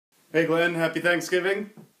Hey Glenn, happy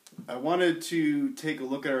Thanksgiving. I wanted to take a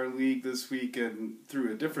look at our league this week and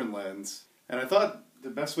through a different lens. And I thought the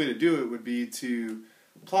best way to do it would be to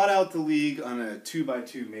plot out the league on a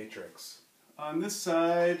 2x2 matrix. On this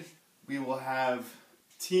side, we will have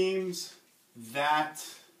teams that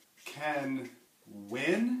can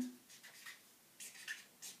win,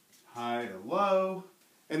 high to low.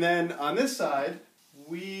 And then on this side,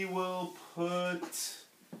 we will put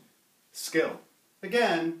skill.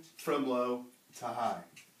 Again, from low to high.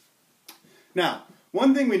 Now,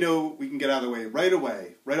 one thing we know we can get out of the way,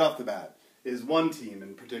 right off the bat, is one team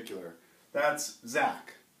in particular. That's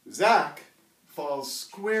Zach. Zach falls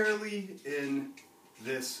squarely in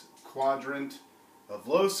this quadrant of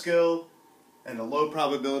low skill and a low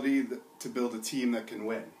probability to build a team that can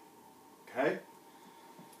win. Okay?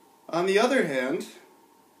 On the other hand,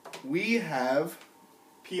 we have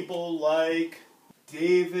people like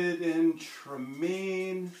David and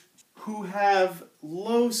Tremaine, who have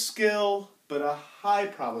low skill but a high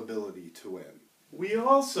probability to win. We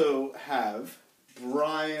also have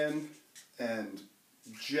Brian and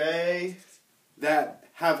Jay that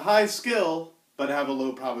have high skill but have a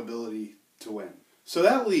low probability to win. So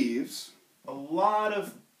that leaves a lot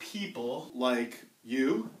of people like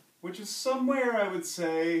you, which is somewhere, I would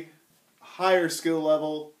say, higher skill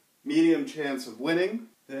level, medium chance of winning.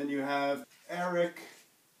 Then you have Eric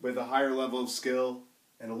with a higher level of skill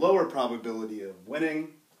and a lower probability of winning.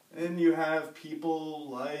 And you have people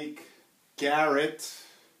like Garrett,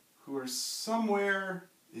 who are somewhere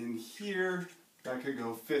in here. That could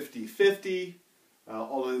go 50-50,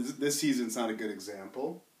 although this season's not a good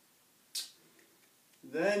example.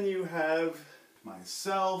 Then you have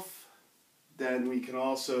myself. Then we can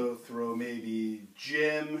also throw maybe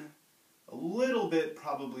Jim, a little bit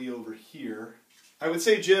probably over here. I would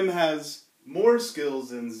say Jim has more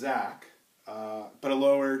skills than Zach, but a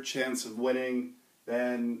lower chance of winning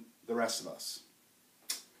than the rest of us.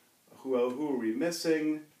 Who are we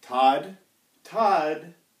missing? Todd.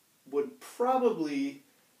 Todd would probably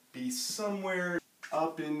be somewhere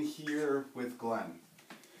up in here with Glenn.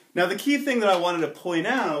 Now the key thing that I wanted to point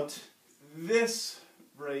out, this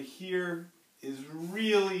right here is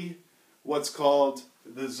really what's called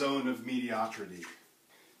the zone of mediocrity.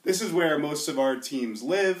 This is where most of our teams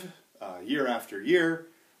live, year after year,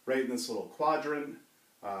 right in this little quadrant.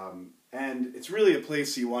 And it's really a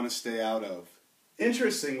place you want to stay out of.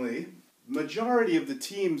 Interestingly, majority of the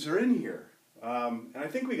teams are in here. And I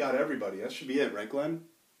think we got everybody. That should be it, right, Glenn?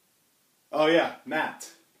 Oh yeah, Matt.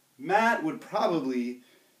 Matt would probably,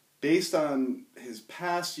 based on his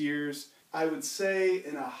past years, I would say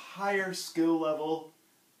in a higher skill level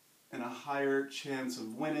and a higher chance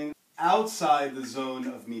of winning, outside the zone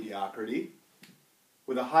of mediocrity,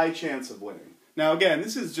 with a high chance of winning. Now again,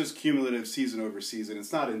 this is just cumulative season over season.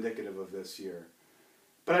 It's not indicative of this year.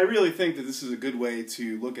 But I really think that this is a good way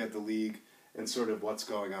to look at the league and sort of what's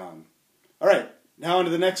going on. Alright, now on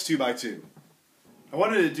to the next 2x2. I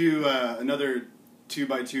wanted to do another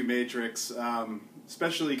 2x2 matrix,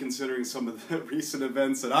 especially considering some of the recent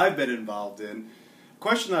events that I've been involved in. A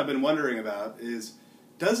question I've been wondering about is,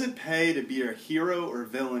 does it pay to be a hero or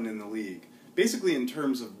villain in the league? Basically in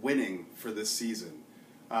terms of winning for this season.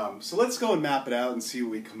 So let's go and map it out and see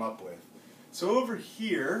what we come up with. So over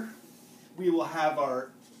here, we will have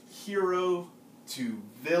our hero to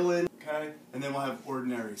villain, okay? And then we'll have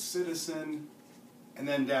ordinary citizen. And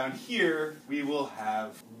then down here, we will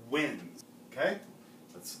have wins, okay?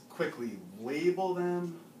 Let's quickly label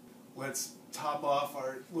them. Let's top off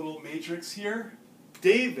our little matrix here.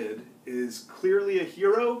 David is clearly a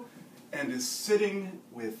hero and is sitting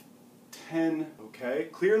with 10, okay?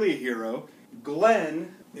 Clearly a hero.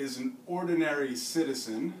 Glenn is an ordinary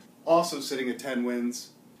citizen, also sitting at 10 wins.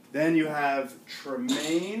 Then you have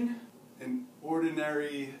Tremaine, an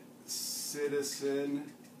ordinary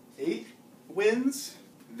citizen, 8 wins.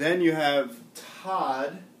 Then you have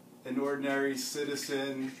Todd, an ordinary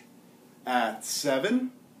citizen, at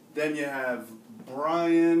 7. Then you have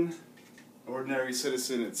Brian, ordinary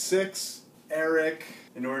citizen at 6. Eric,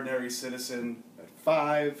 an ordinary citizen at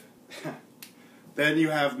 5. Then you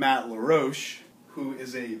have Matt LaRoche, who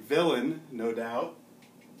is a villain, no doubt,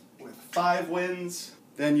 with 5 wins.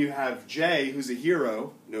 Then you have Jay, who's a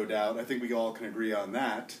hero, no doubt. I think we all can agree on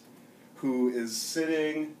that, who is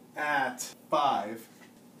sitting at 5.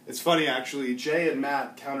 It's funny, actually, Jay and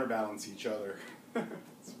Matt counterbalance each other.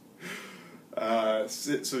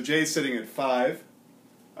 So Jay's sitting at 5.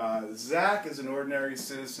 Zach is an ordinary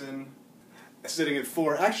citizen, sitting at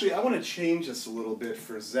 4. Actually, I want to change this a little bit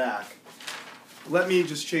for Zach. Let me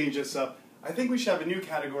just change this up. I think we should have a new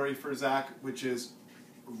category for Zach, which is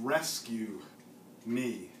rescue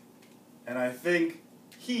me. And I think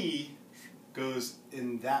he goes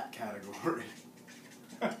in that category.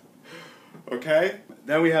 Okay?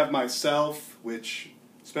 Then we have myself, which,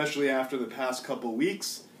 especially after the past couple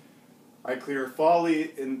weeks, I clear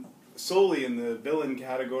solely in the villain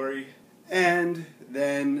category. And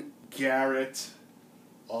then Garrett,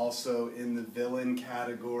 also in the villain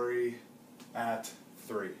category, at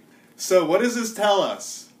 3. So what does this tell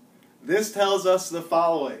us? This tells us the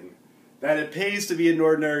following: that it pays to be an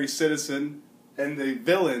ordinary citizen, and the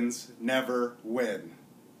villains never win.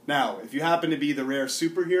 Now, if you happen to be the rare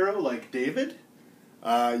superhero like David,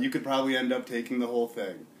 you could probably end up taking the whole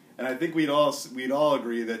thing. And I think we'd all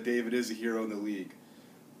agree that David is a hero in the league.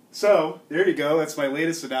 So, there you go. That's my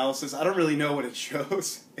latest analysis. I don't really know what it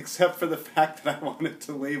shows, except for the fact that I wanted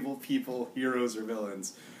to label people heroes or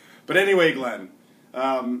villains. But anyway, Glenn,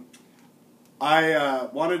 I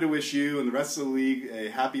wanted to wish you and the rest of the league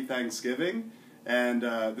a happy Thanksgiving, and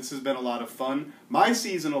this has been a lot of fun. My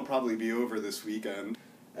season will probably be over this weekend,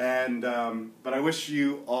 and but I wish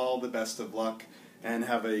you all the best of luck, and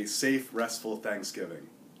have a safe, restful Thanksgiving.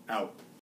 Out.